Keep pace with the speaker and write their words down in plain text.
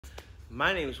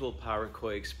My name is Will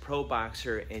Coix, pro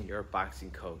boxer and your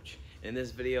boxing coach. In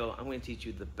this video, I'm going to teach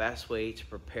you the best way to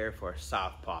prepare for a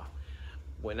southpaw.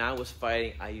 When I was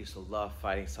fighting, I used to love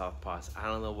fighting southpaws. I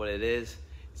don't know what it is.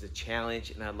 It's a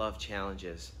challenge, and I love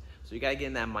challenges. So you got to get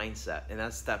in that mindset, and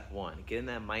that's step one. Get in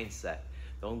that mindset.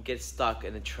 Don't get stuck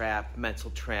in a trap,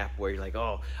 mental trap, where you're like,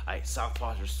 oh,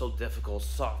 southpaws are so difficult.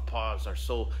 Southpaws are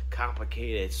so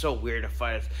complicated. It's so weird to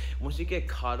fight. Once you get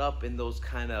caught up in those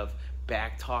kind of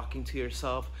back talking to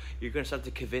yourself, you're going to start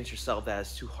to convince yourself that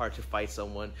it's too hard to fight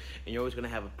someone, and you're always going to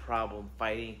have a problem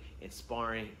fighting and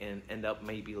sparring and end up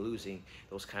maybe losing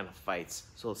those kind of fights.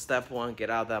 So step one, get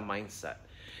out of that mindset.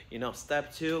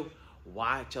 Step two,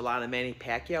 watch a lot of Manny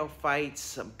Pacquiao fights,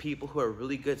 some people who are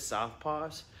really good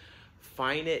southpaws.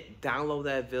 Find it, download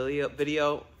that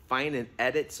video, find an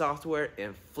edit software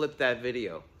and flip that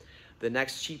video. The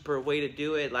next cheaper way to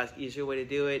do it, easier way to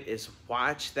do it, is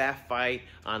watch that fight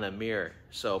on a mirror.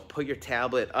 So put your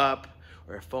tablet up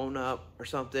or a phone up or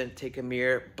something, take a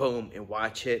mirror, boom, and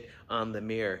watch it on the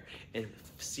mirror. And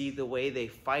see the way they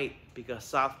fight, because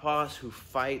southpaws who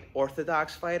fight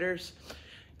orthodox fighters,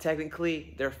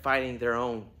 technically they're fighting their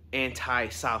own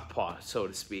anti-southpaw, so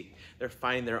to speak. They're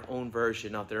fighting their own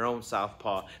version of their own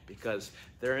southpaw, because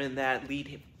they're in that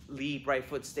lead right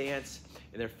foot stance,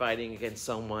 and they're fighting against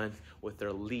someone with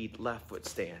their lead left foot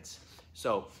stance.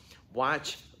 So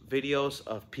watch videos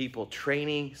of people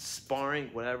training, sparring,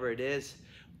 whatever it is,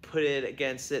 put it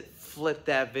against it, flip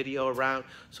that video around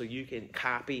so you can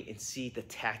copy and see the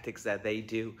tactics that they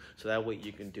do, so that way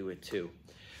you can do it too.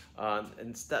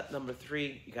 And step number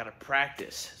three, you gotta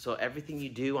practice. So everything you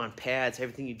do on pads,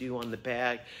 everything you do on the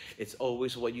bag, it's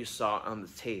always what you saw on the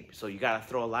tape. So you gotta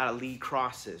throw a lot of lead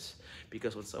crosses,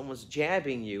 because when someone's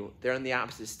jabbing you, they're in the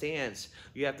opposite stance.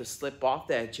 You have to slip off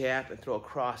that jab and throw a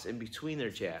cross in between their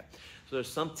jab. So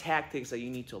there's some tactics that you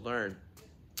need to learn.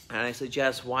 And I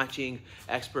suggest watching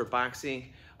Expert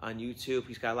Boxing on YouTube.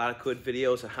 He's got a lot of good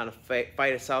videos on how to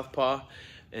fight a southpaw.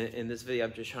 In this video,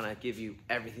 I'm just trying to give you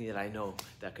everything that I know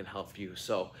that can help you.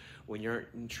 So when you're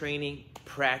in training,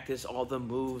 practice all the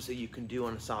moves that you can do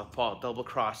on a southpaw: double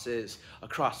crosses, a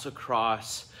cross to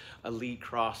cross, a lead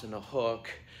cross and a hook,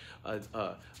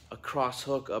 a cross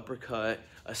hook uppercut,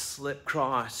 a slip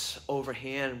cross,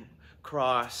 overhand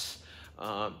cross.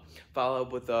 Follow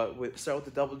up with start with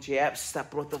the double jab,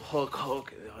 step with the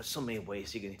hook. There's so many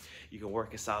ways you can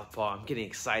work a southpaw. I'm getting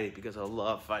excited because I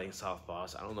love fighting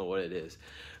southpaws. I don't know what it is.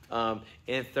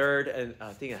 And third, and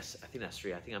I think that's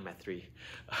three. I think I'm at three.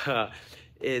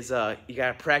 Is you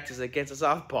gotta practice against a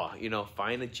southpaw.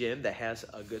 Find a gym that has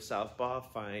a good southpaw.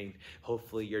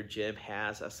 Hopefully your gym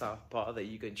has a southpaw that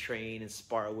you can train and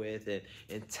spar with,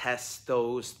 and test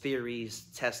those theories,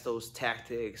 test those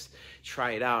tactics,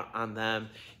 try it out on them.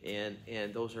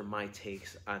 And those are my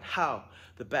takes on how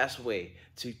the best way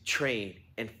to train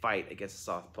and fight against a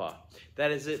southpaw.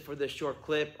 That is it for this short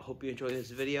clip. I hope you enjoyed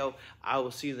this video. I will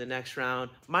see you in the next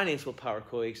round. My name is Will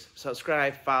Coix.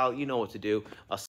 Subscribe, follow, you know what to do.